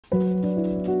Hey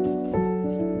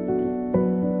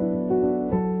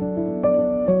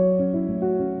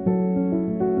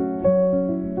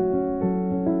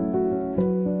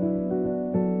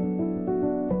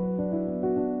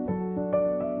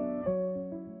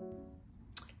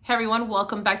everyone,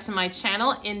 welcome back to my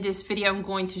channel. In this video, I'm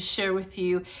going to share with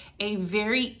you a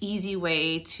very easy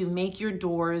way to make your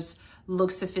doors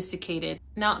look sophisticated.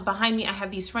 Now, behind me, I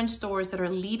have these French doors that are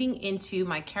leading into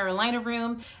my Carolina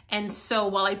room. And so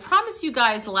while I promised you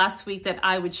guys last week that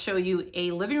I would show you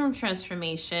a living room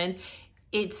transformation,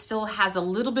 it still has a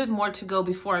little bit more to go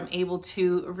before I'm able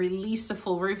to release the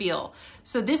full reveal.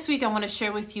 So this week, I want to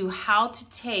share with you how to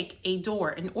take a door,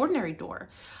 an ordinary door,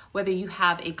 whether you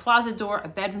have a closet door, a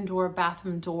bedroom door, a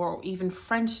bathroom door, or even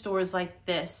French doors like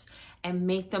this, and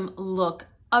make them look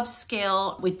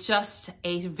upscale with just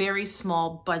a very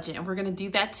small budget. And we're gonna do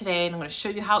that today, and I'm gonna show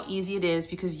you how easy it is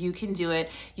because you can do it.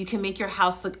 You can make your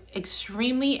house look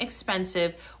extremely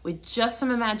expensive with just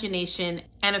some imagination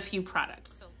and a few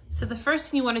products. So the first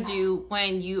thing you wanna do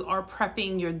when you are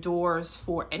prepping your doors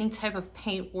for any type of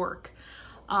paint work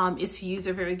is to use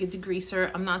a very good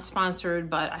degreaser. I'm not sponsored,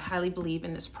 but I highly believe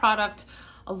in this product.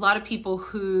 A lot of people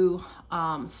who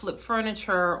flip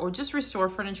furniture or just restore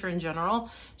furniture in general,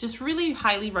 just really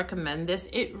highly recommend this.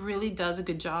 It really does a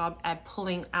good job at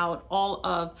pulling out all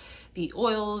of the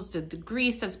oils, the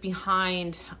grease that's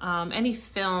behind any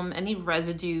film, any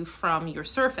residue from your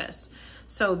surface.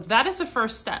 So that is the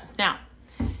first step. Now,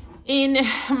 in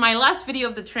my last video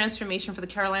of the transformation for the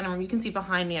Carolina room, you can see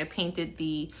behind me, I painted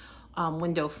the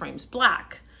window frames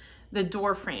black, the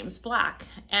door frames black,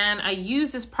 and I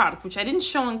use this product, which I didn't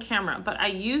show on camera, but I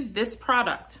used this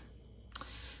product.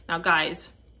 Now guys,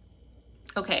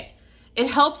 okay, it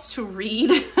helps to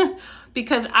read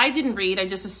because I didn't read. I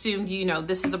just assumed, you know,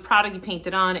 this is a product you paint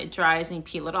it on, it dries and you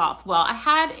peel it off. Well, I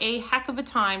had a heck of a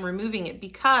time removing it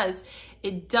because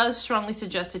it does strongly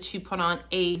suggest that you put on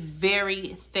a very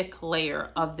thick layer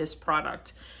of this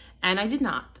product, and I did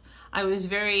not. I use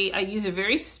it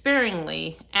very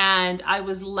sparingly, and I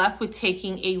was left with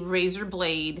taking a razor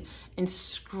blade and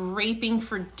scraping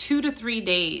for 2 to 3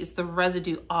 days the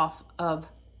residue off of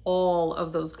all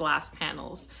of those glass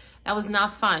panels. That was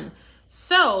not fun.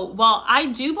 So while I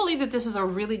do believe that this is a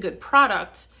really good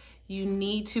product, you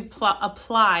need to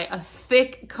apply a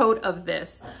thick coat of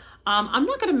this. I'm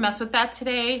not gonna mess with that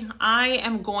today. I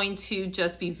am going to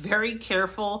just be very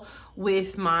careful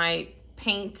with my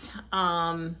paint.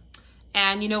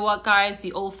 And you know what, guys?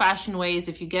 The old-fashioned way is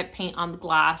if you get paint on the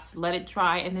glass, let it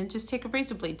dry, and then just take a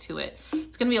razor blade to it.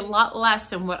 It's gonna be a lot less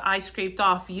than what I scraped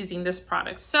off using this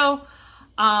product. So,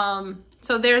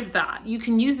 so there's that. You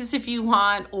can use this if you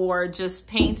want, or just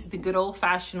paint the good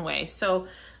old-fashioned way. So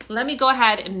let me go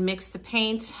ahead and mix the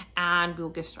paint, and we'll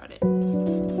get started.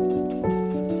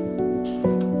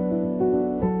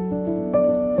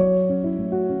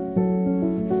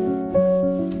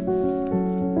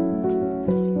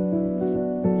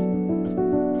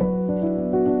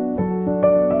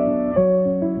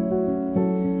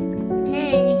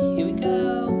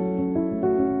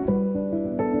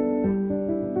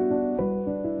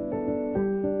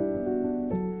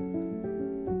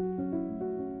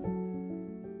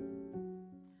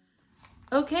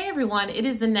 Okay, everyone, it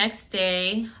is the next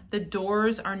day. The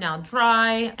doors are now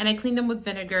dry, and I cleaned them with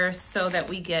vinegar so that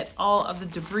we get all of the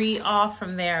debris off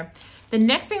from there. The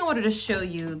next thing I wanted to show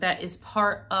you that is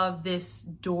part of this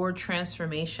door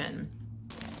transformation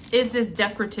is this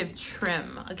decorative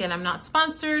trim. Again, I'm not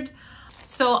sponsored,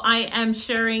 so I am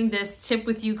sharing this tip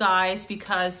with you guys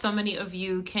because so many of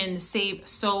you can save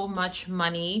so much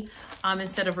money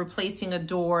instead of replacing a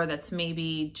door that's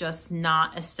maybe just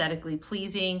not aesthetically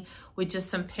pleasing. With just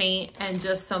some paint and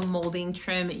just some molding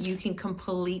trim, you can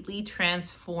completely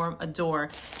transform a door.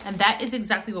 And that is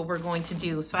exactly what we're going to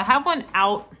do. So I have one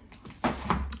out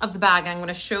of the bag I'm going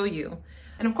to show you.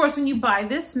 And of course, when you buy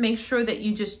this, make sure that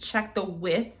you just check the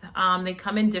width. They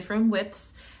come in different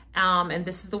widths. And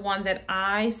this is the one that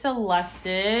I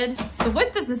selected. The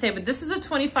width doesn't say, but this is a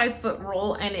 25-foot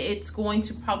roll, and it's going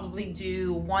to probably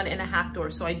do 1.5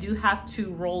 doors. So I do have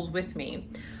 2 rolls with me.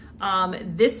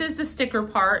 This is the sticker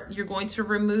part. You're going to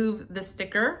remove the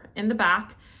sticker in the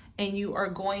back, and you are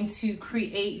going to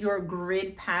create your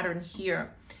grid pattern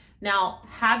here. Now,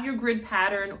 have your grid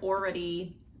pattern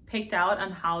already picked out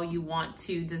on how you want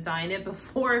to design it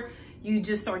before you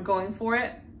just start going for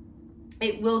it.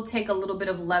 It will take a little bit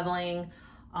of leveling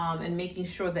and making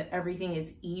sure that everything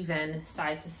is even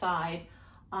side to side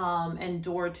and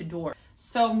door to door.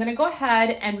 So I'm gonna go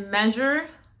ahead and measure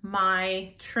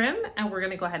my trim, and we're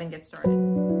gonna go ahead and get started.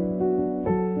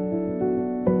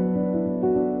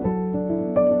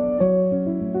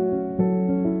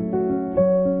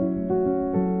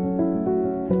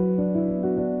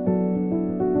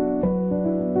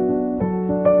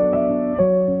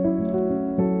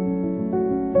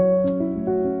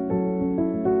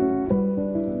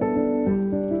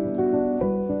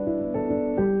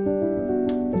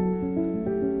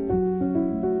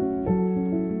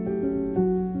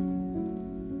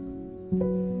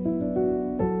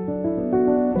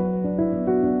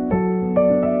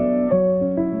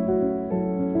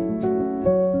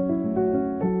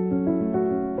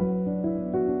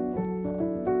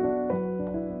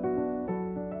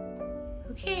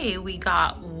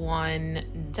 got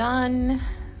one done.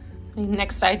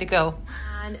 Next side to go.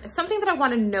 And something that I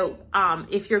want to note,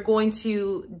 if you're going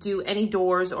to do any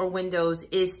doors or windows,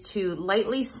 is to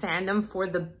lightly sand them for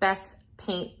the best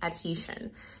paint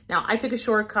adhesion. Now, I took a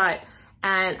shortcut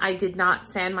and I did not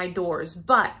sand my doors,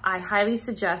 but I highly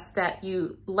suggest that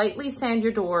you lightly sand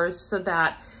your doors so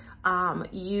that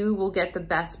you will get the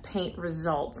best paint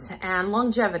results and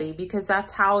longevity, because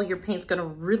that's how your paint's gonna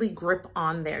really grip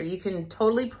on there. You can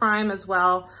totally prime as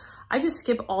well. I just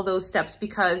skip all those steps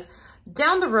because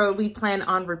down the road, we plan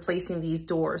on replacing these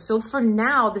doors. So for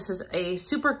now, this is a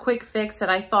super quick fix that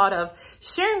I thought of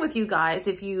sharing with you guys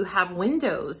if you have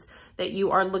windows that you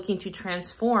are looking to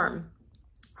transform,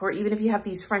 or even if you have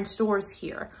these French doors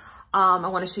here. I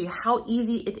want to show you how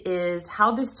easy it is,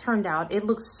 how this turned out. It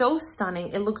looks so stunning.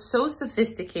 It looks so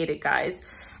sophisticated, guys.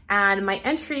 And my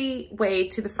entryway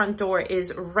to the front door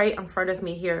is right in front of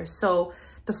me here. So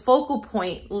the focal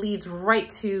point leads right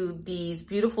to these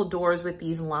beautiful doors with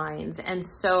these lines. And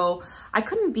so I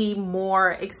couldn't be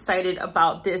more excited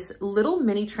about this little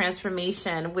mini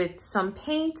transformation with some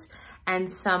paint and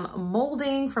some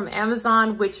molding from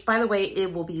Amazon, which, by the way,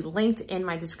 it will be linked in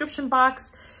my description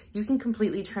box. You can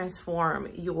completely transform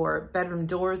your bedroom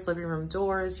doors, living room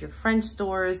doors, your French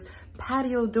doors,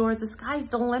 patio doors. The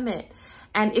sky's the limit.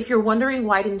 And if you're wondering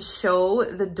why I didn't show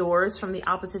the doors from the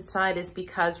opposite side, is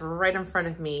because right in front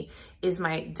of me is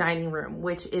my dining room,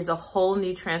 which is a whole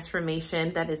new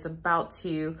transformation that is about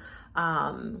to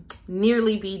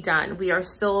nearly be done. We are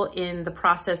still in the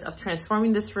process of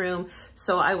transforming this room,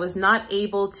 so I was not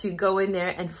able to go in there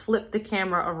and flip the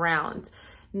camera around.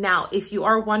 Now, if you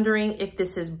are wondering if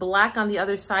this is black on the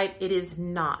other side, it is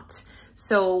not.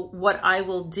 So what I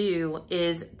will do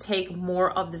is take more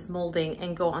of this molding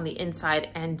and go on the inside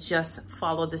and just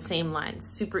follow the same lines.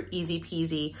 Super easy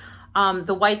peasy.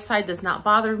 The white side does not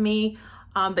bother me,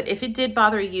 but if it did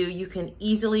bother you, you can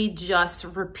easily just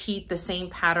repeat the same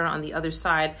pattern on the other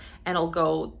side and it'll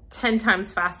go 10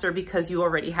 times faster because you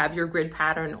already have your grid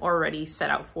pattern already set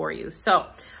out for you. So,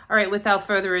 all right, without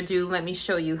further ado, let me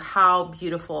show you how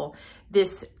beautiful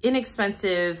this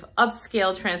inexpensive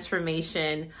upscale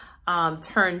transformation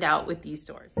turned out with these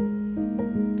doors.